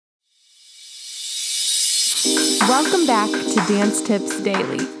Welcome back to Dance Tips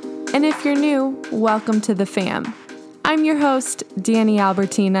Daily. And if you're new, welcome to the fam. I'm your host, Danny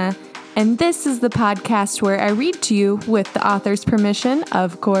Albertina, and this is the podcast where I read to you, with the author's permission,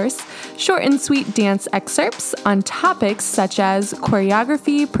 of course, short and sweet dance excerpts on topics such as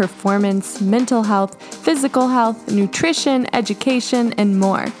choreography, performance, mental health, physical health, nutrition, education, and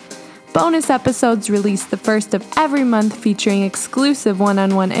more. Bonus episodes released the first of every month featuring exclusive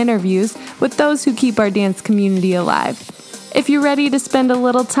one-on-one interviews with those who keep our dance community alive. If you're ready to spend a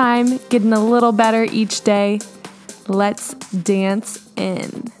little time getting a little better each day, let's dance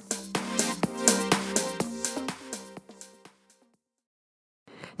in.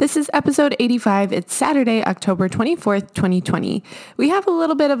 This is episode 85. It's Saturday, October 24th, 2020. We have a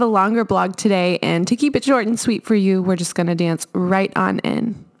little bit of a longer blog today, and to keep it short and sweet for you, we're just going to dance right on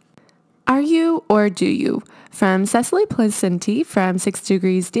in. Are you or do you? From Cecily Placenti from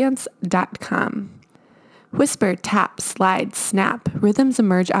 6degreesdance.com. Whisper, tap, slide, snap. Rhythms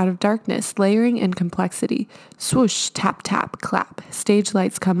emerge out of darkness, layering in complexity. Swoosh, tap, tap, clap. Stage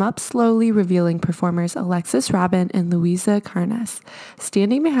lights come up slowly, revealing performers Alexis Robin and Louisa Carnes,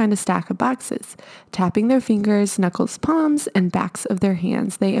 standing behind a stack of boxes. Tapping their fingers, knuckles, palms, and backs of their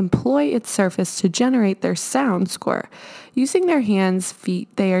hands, they employ its surface to generate their sound score. Using their hands, feet,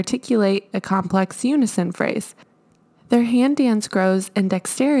 they articulate a complex unison phrase. Their hand dance grows in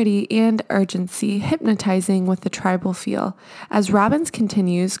dexterity and urgency, hypnotizing with the tribal feel. As Robbins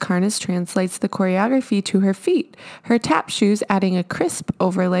continues, Carnes translates the choreography to her feet, her tap shoes adding a crisp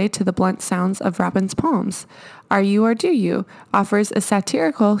overlay to the blunt sounds of Robbins' palms. Are You or Do You offers a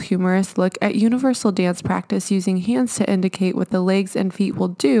satirical, humorous look at universal dance practice, using hands to indicate what the legs and feet will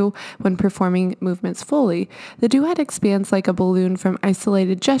do when performing movements fully. The duet expands like a balloon from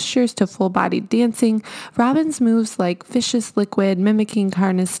isolated gestures to full-bodied dancing. Robbins moves like viscous liquid, mimicking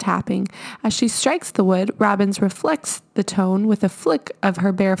Carnes' tapping. As she strikes the wood, Robbins reflects the tone with a flick of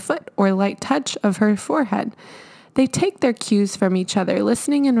her bare foot or light touch of her forehead. They take their cues from each other,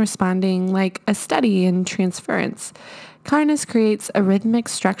 listening and responding like a study in transference. Carnes creates a rhythmic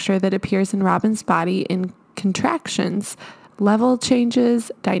structure that appears in Robbins' body in contractions, level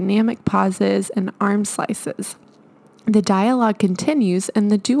changes, dynamic pauses, and arm slices. The dialogue continues, and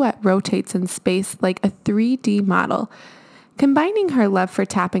the duet rotates in space like a 3D model. Combining her love for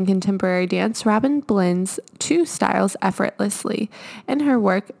tap and contemporary dance, Robin blends two styles effortlessly. In her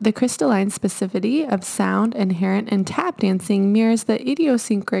work, the crystalline specificity of sound inherent in tap dancing mirrors the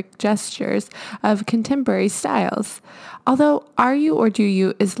idiosyncratic gestures of contemporary styles. Although Are You or Do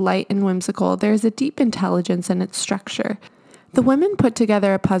You is light and whimsical, there is a deep intelligence in its structure. The women put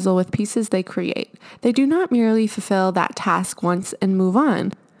together a puzzle with pieces they create. They do not merely fulfill that task once and move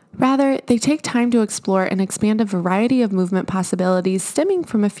on. Rather, they take time to explore and expand a variety of movement possibilities stemming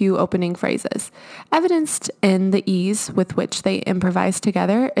from a few opening phrases. Evidenced in the ease with which they improvise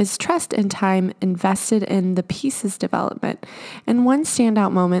together is trust and time invested in the piece's development. In one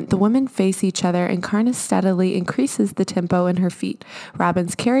standout moment, the women face each other and Carnes steadily increases the tempo in her feet.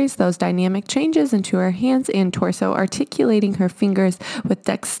 Robbins carries those dynamic changes into her hands and torso, articulating her fingers with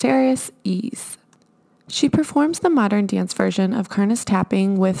dexterous ease. She performs the modern dance version of Carnes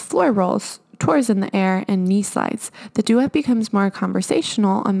tapping with floor rolls, tours in the air, and knee slides. The duet becomes more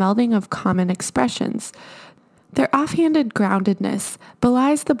conversational, a melding of common expressions. Their offhanded groundedness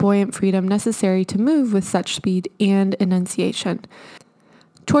belies the buoyant freedom necessary to move with such speed and enunciation.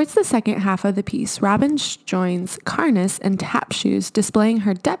 Towards the second half of the piece, Robin joins Carnes in tap shoes, displaying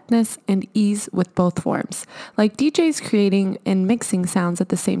her depthness and ease with both forms. Like DJs creating and mixing sounds at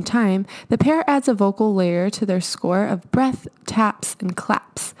the same time, the pair adds a vocal layer to their score of breath, taps, and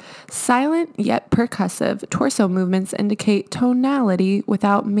claps. Silent yet percussive torso movements indicate tonality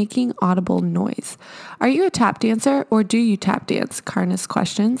without making audible noise. Are you a tap dancer or do you tap dance? Carnes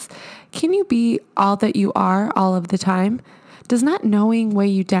questions. Can you be all that you are all of the time? Does not knowing weigh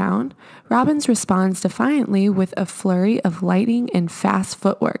you down? Robbins responds defiantly with a flurry of lighting and fast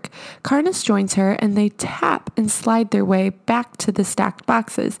footwork. Carnes joins her and they tap and slide their way back to the stacked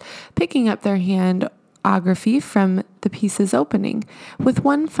boxes, picking up their handography from the piece's opening. With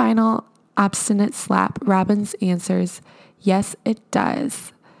one final obstinate slap, Robbins answers, "Yes, it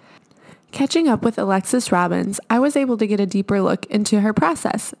does." Catching up with Alexis Robbins, I was able to get a deeper look into her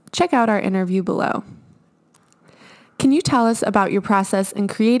process. Check out our interview below. Can you tell us about your process in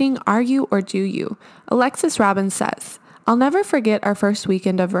creating Are You or Do You? Alexis Robbins says, I'll never forget our first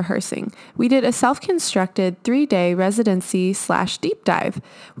weekend of rehearsing. We did a self-constructed 3-day residency/deep dive.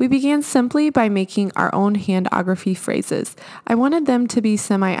 We began simply by making our own handography phrases. I wanted them to be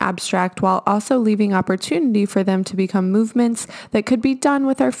semi-abstract while also leaving opportunity for them to become movements that could be done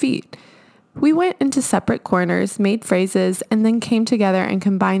with our feet. We went into separate corners, made phrases, and then came together and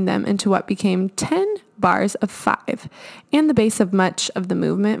combined them into what became 10 bars of 5, and the base of much of the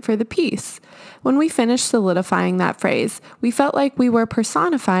movement for the piece. When we finished solidifying that phrase, we felt like we were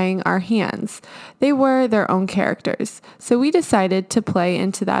personifying our hands. They were their own characters, so we decided to play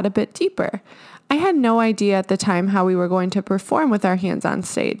into that a bit deeper. I had no idea at the time how we were going to perform with our hands on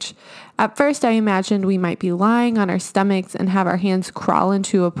stage. At first, I imagined we might be lying on our stomachs and have our hands crawl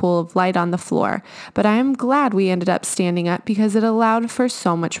into a pool of light on the floor, but I am glad we ended up standing up because it allowed for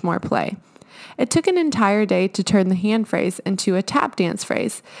so much more play. It took an entire day to turn the hand phrase into a tap dance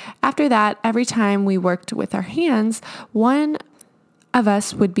phrase. After that, every time we worked with our hands, one of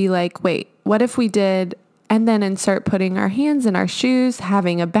us would be like, wait, what if we did, and then insert putting our hands in our shoes,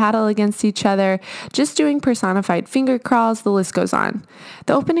 having a battle against each other, just doing personified finger crawls, the list goes on.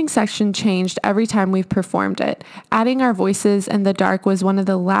 The opening section changed every time we've performed it. Adding our voices in the dark was one of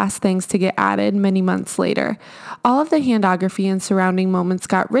the last things to get added many months later. All of the handography and surrounding moments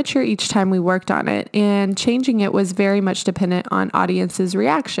got richer each time we worked on it, and changing it was very much dependent on audiences'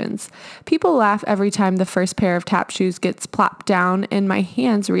 reactions. People laugh every time the first pair of tap shoes gets plopped down and my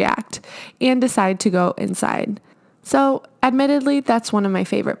hands react and decide to go inside. So, admittedly, that's one of my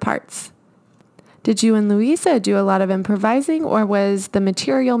favorite parts. Did you and Louisa do a lot of improvising, or was the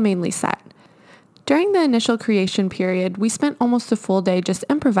material mainly set? During the initial creation period, we spent almost a full day just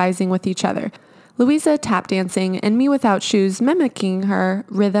improvising with each other. Louisa tap dancing and me without shoes mimicking her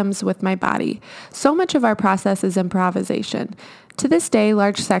rhythms with my body. So much of our process is improvisation. To this day,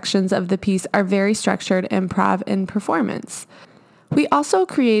 large sections of the piece are very structured improv in performance. We also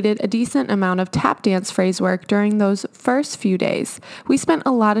created a decent amount of tap dance phrase work during those first few days. We spent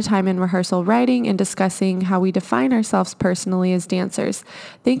a lot of time in rehearsal writing and discussing how we define ourselves personally as dancers.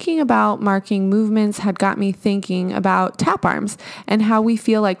 Thinking about marking movements had got me thinking about tap arms and how we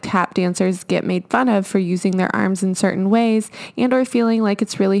feel like tap dancers get made fun of for using their arms in certain ways and or feeling like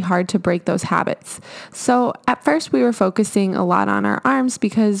it's really hard to break those habits. So at first we were focusing a lot on our arms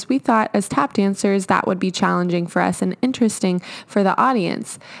because we thought as tap dancers that would be challenging for us and interesting for the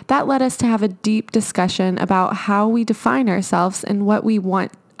audience. That led us to have a deep discussion about how we define ourselves and what we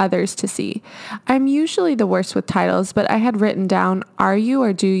want others to see. I'm usually the worst with titles, but I had written down "Are You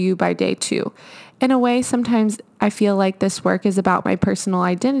or Do You" by day 2. In a way, sometimes I feel like this work is about my personal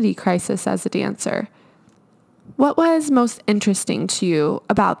identity crisis as a dancer. What was most interesting to you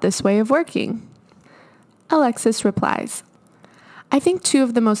about this way of working? Alexis replies, I think two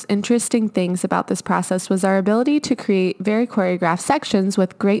of the most interesting things about this process was our ability to create very choreographed sections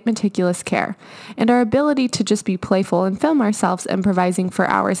with great meticulous care, and our ability to just be playful and film ourselves improvising for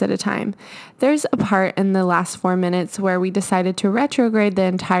hours at a time. There's a part in the last 4 minutes where we decided to retrograde the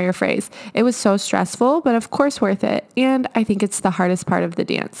entire phrase. It was so stressful, but of course worth it, and I think it's the hardest part of the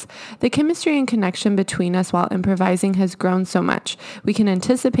dance. The chemistry and connection between us while improvising has grown so much. We can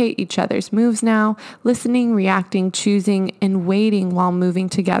anticipate each other's moves now. Listening, reacting, choosing, and waiting while moving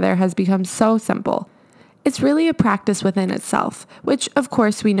together has become so simple. It's really a practice within itself, which of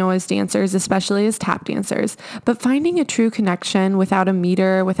course we know as dancers, especially as tap dancers, but finding a true connection without a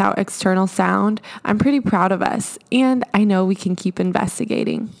meter, without external sound, I'm pretty proud of us, and I know we can keep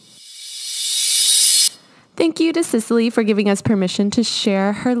investigating. Thank you to Cicely for giving us permission to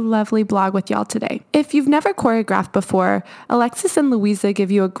share her lovely blog with y'all today. If you've never choreographed before, Alexis and Louisa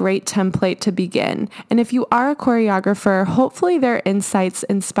give you a great template to begin. And if you are a choreographer, hopefully their insights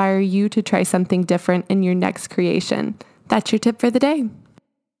inspire you to try something different in your next creation. That's your tip for the day.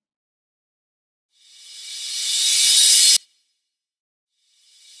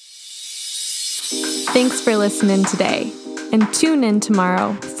 Thanks for listening today, and tune in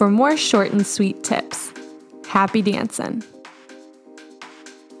tomorrow for more short and sweet tips. Happy dancing.